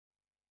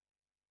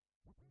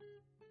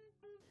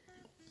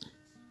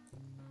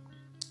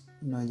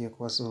Nongeye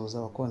kubasuhuza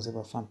abakunzi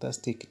ba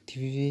Fantastic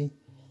TV.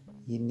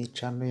 Iyi ni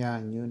channel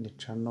yanyu, ni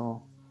channel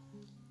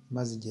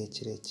maze igihe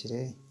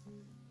kirekire,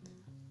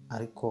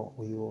 ariko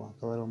uyu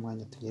akaba ari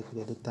umwanya tugiye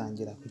kujya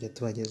dutangira kujya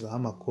tubagezaho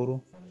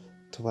amakuru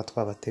tuba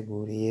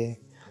twabateguriye,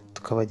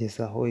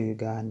 tukabagezaho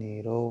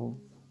ibiganiro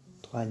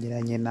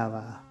twagiranye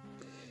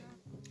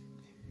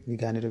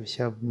ibiganiro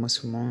bishya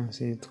umunsi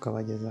munsi,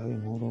 tukabagezaho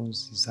inkuru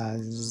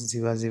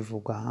ziba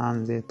zivugwa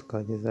hanze,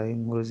 tukabagezaho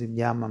inkuru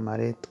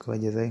z'ibyamamare,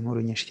 tukabagezaho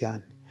inkuru nyinshi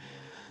cyane.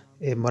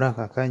 Muri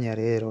aka kanya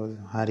rero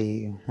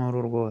hari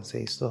inkuru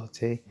rwose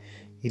isohotse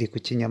iri ku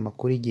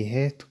kinyamakuru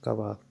Igihe,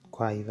 tukaba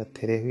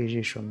twayibatereho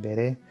ijisho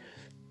mbere,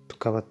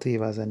 tukaba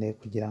tuyibazaniye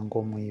kugira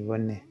ngo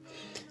muyibone.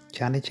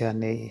 Cyane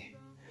cyane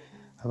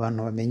abantu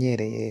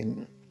bamenyereye,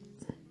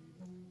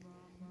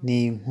 ni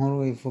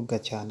inkuru ivuga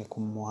cyane ku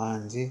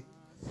muhanzi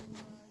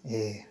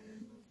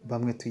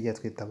bamwe tujya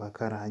twita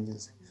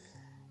bakarahanyuze.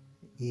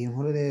 Iyi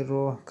nkuru rero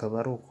akaba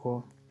ari uko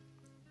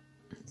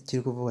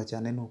ikiri kuvuga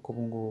cyane, ni uko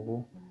ubu ngubu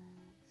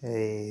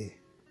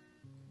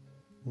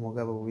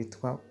umugabo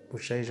witwa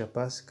Bushayija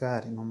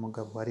Pascal ni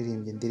umugabo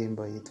waririmbye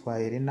indirimbo yitwa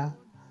Elina.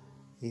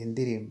 Iyi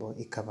ndirimbo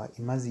ikaba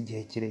imaze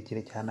igihe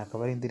kirekire cyane,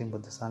 akaba ari indirimbo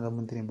dusanga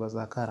mu ndirimbo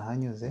za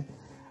karahanyuze.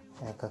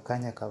 Aka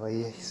kanya akaba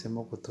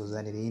yahisemo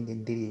kutuzanira iyindi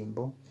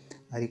ndirimbo,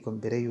 ariko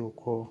mbere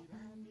y'uko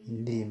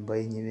indirimbo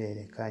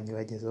y'inyibereka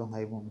nyibagezeho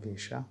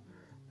nkayibumvisha,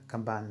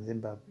 akambanze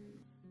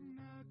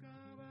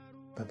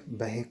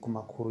bahe ku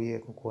makuru ye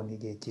kuko ni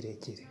igihe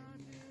kirekire.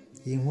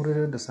 Iyi nkuru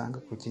rero dusanga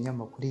ku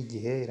kinyamakuru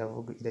Igihe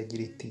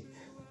iragira iti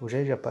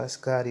Bushayija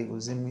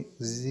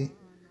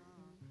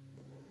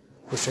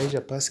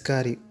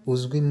Pascal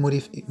uzwi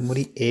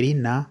muri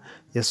Elina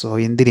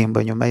yasohoye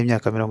indirimbo nyuma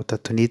y'imyaka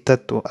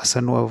 33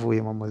 asa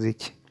n'uwavuye mu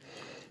muziki.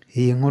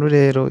 Iyi nkuru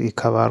rero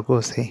ikaba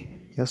rwose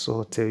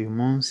yasohotse uyu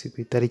munsi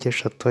ku itariki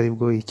 3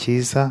 aribwo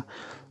ikiza,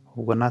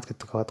 ubwo natwe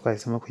tukaba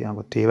twahisemo kugira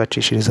ngo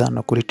tuyibacishirize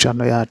hano kuri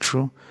channel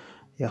yacu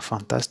ya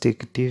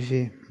Fantastic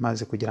TV,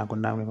 maze kugira ngo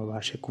namwe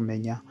mubashe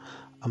kumenya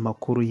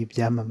amakuru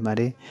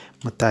y'ibyamamare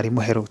mutari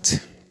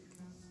muherutse.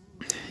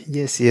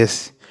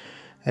 Yes.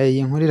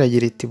 Iyi nkuru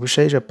iragira iti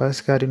Bushayija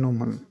Pascal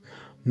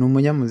ni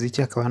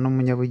umunyamuziki akaba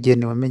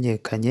n'umunyabugeni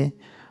wamenyekanye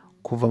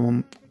kuva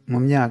mu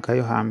myaka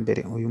yo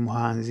hambere. Uyu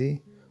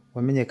muhanzi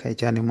wamenyekanye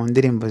cyane mu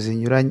ndirimbo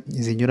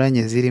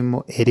zinyuranye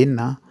zirimo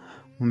Elina,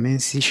 mu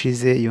minsi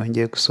ishize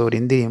yongeye gusohora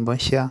indirimbo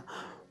nshya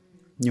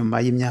nyuma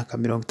y'imyaka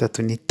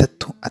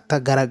 33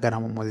 atagaragara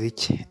mu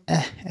muziki.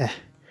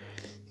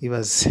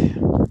 Ibaze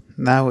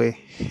nawe,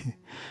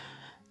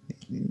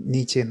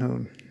 ni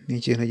ikintu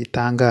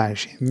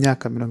gitangaje.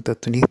 Imyaka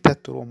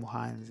 33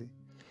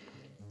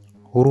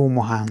 uri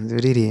umuhanzi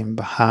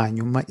uririmba,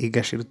 hanyuma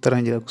igashira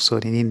utarangira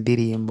gusohora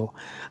indirimbo,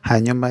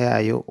 hanyuma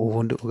yayo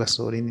ubundi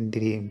ugasohora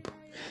indirimbo.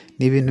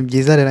 Ni ibintu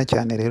byiza rero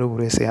cyane, rero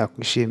buri wese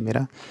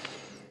yakwishimira.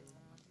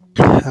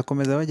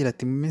 Akomeza bagira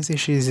ati mu minsi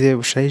ishize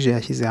Bushayija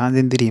yashyize hanze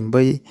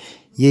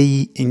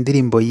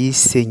indirimbo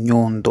yise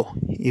Nyundo,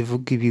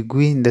 ivuga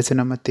ibigwi ndetse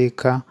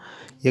n'amateka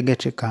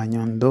y'agace ka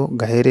Nyundo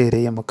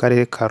gaherereye mu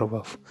karere ka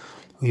Rubavu.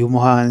 Uyu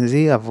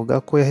muhanzi avuga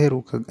ko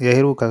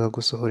yaherukaga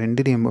gusohora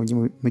indirimbo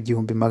mu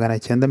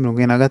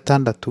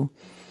 1946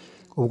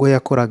 ubwo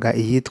yakoraga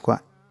iyitwa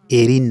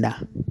Elina.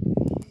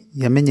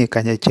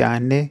 Yamenyekanye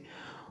cyane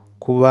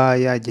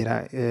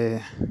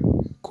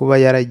kuba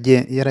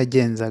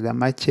yaragenzaga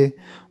make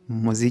mu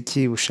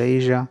muziki.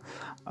 Bushayija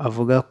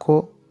avuga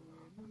ko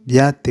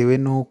byatewe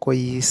n'uko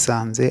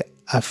yisanze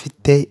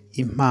afite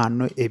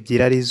impano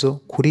ebyiri, arizo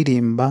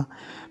kuririmba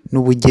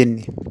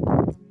n'ubugeni.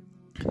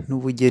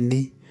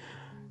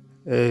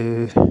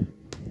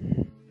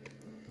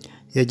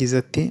 Yagize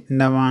ati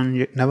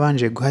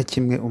nabanje guha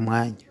kimwe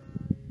umwanya,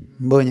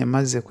 mbonye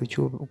maze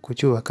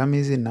kucyubakamo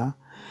izina,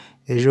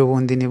 ejo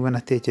bundi nibwo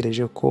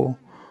natekereje ko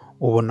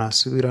ubu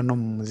nasubira no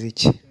mu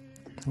muziki.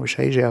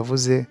 Bushayija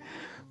yavuze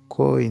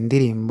ko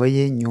indirimbo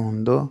ye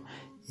Nyundo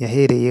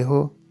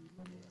yahereyeho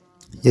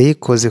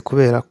yayikoze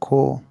kubera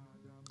ko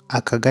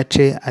aka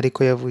gace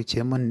ariko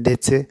yavukiyemo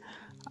ndetse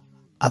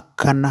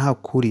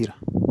akanahakurira.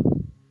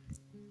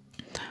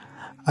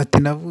 Ati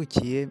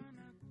navukiye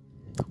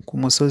ku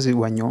musozi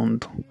wa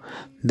Nyundo,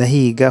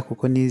 ndahiga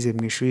kuko nize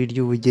mu ishuri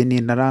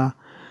ry'ubugeni,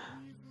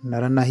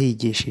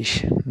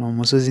 naranahigishije. Ni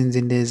umusozi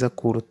nzi neza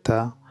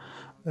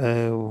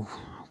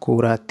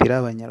kuwuratira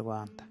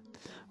Abanyarwanda.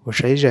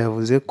 Bushayija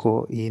yavuze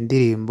ko iyi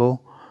ndirimbo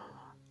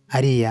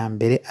ari iya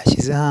mbere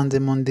ashyize hanze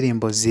mu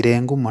ndirimbo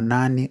zirenga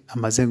 8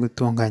 amaze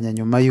gutunganya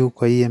nyuma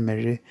y'uko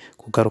yiyemeje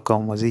kugaruka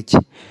mu muziki.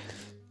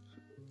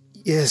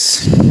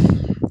 Yes,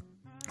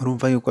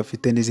 urumva yuko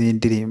afite n'izindi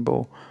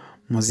ndirimbo,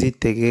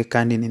 muzitege,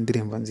 kandi ni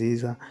indirimbo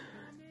nziza.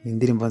 Ni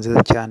indirimbo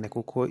nziza cyane,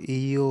 kuko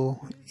iyo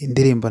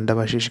indirimbo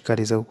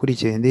ndabashishikariza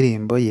gukurikira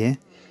indirimbo ye.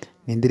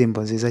 Ni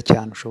indirimbo nziza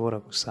cyane ushobora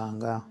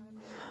gusanga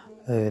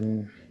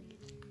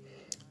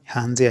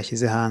hanze,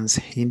 yashyize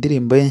hanze. Iyi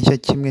ndirimbo ye nshya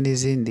kimwe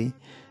n'izindi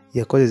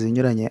yakoze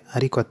zinyuranye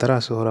ariko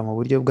atarasohora mu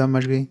buryo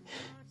bw'amajwi,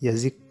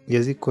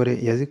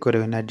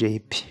 yazikorewe na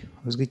JP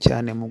uzwi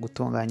cyane mu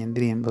gutunganya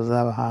indirimbo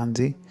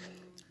z'abahanzi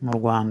mu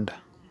Rwanda.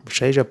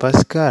 Bushayija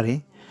Pascal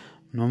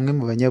ni umwe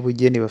mu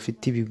banyabugeni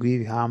bafite ibigwi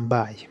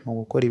bihambaye mu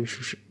gukora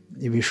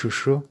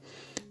ibishusho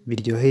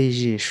biryoheye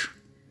ijisho,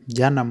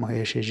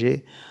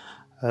 byanamuhesheje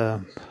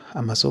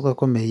amasoko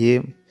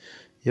akomeye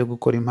yo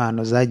gukora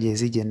impano zagiye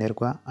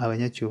zigenerwa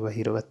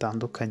abanyacyubahiro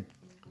batandukanye.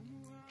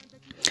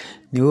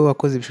 Niwe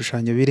wakoze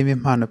ibishushanyo birimo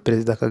impano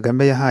Perezida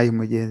Kagame yahaye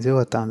mugenzi we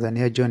wa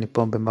Tanzania John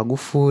Pombe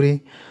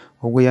Magufuli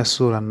ubwo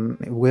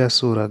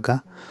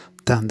yasuraga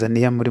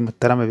Tanzania muri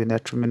Mutarama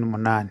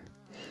 2018.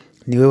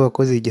 Niwe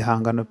wakoze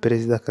igihangano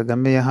Perezida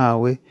Kagame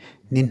yahawe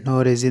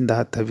n'intore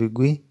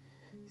z'indahatabigwi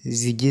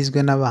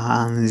zigizwe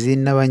n'abahanzi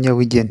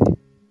n'abanyabugeni.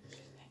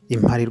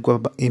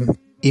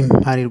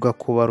 Imparirwa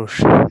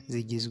kubarusha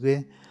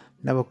zigizwe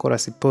n'abakora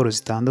siporo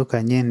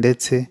zitandukanye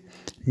ndetse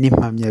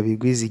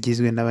n'impamyabigwi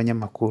zigizwe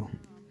n'abanyamakuru.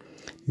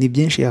 Ni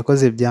byinshi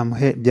yakoze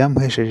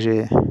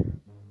byamuhesheje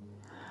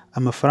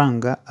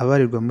amafaranga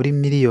abarirwa muri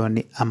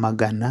miliyoni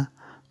amagana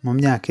mu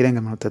myaka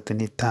irenga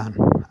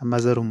 35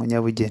 amaze ari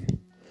umunyabugeni.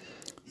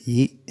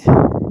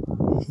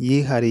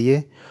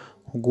 Yihariye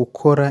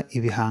gukora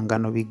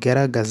ibihangano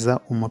bigaragaza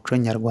umuco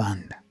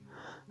nyarwanda,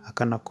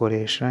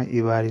 akanakoresha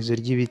ibarizo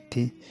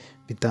ry'ibiti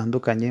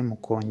bitandukanye mu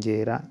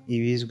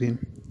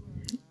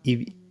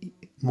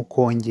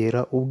kongera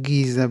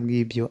ubwiza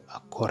bw'ibyo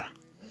akora.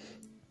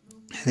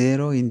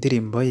 Rero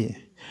indirimbo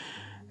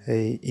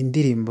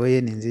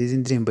ye ni nziza.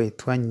 Indirimbo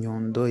yitwa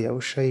Nyundo ya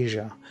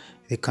Bushayija.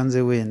 Reka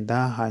nze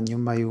wenda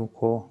hanyuma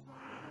yuko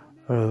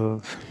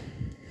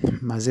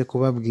maze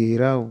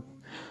kubabwira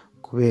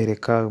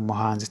kubereka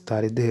umuhanzi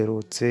tutari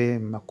duherutse,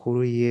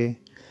 amakuru ye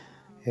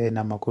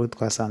n'amakuru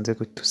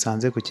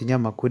dusanze ku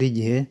kinyamakuru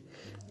Igihe.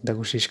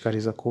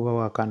 Ndagushishikariza kuba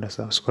wakanda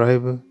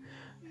subscribe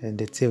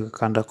ndetse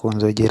ugakanda ku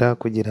nzogera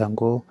kugira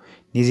ngo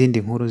n'izindi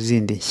nkuru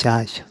zindi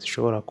nshyashya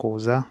zishobora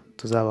kuza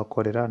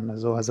tuzabakorera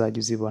nazo wazajya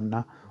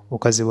uzibona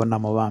ukazibona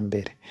mu ba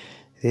mbere.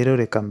 Rero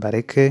reka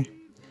mbareke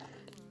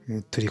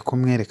turi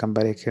kumwe, reka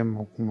mbareke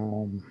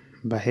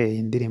mbaheye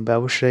indirimbo ya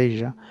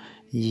Bushayija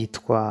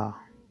yitwa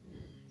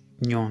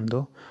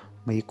Nyundo,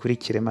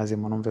 muyikurikire maze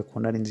munumve ko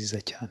ari nziza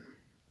cyane.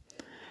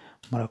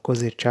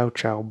 Murakoze, ciao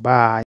ciao,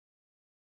 bye.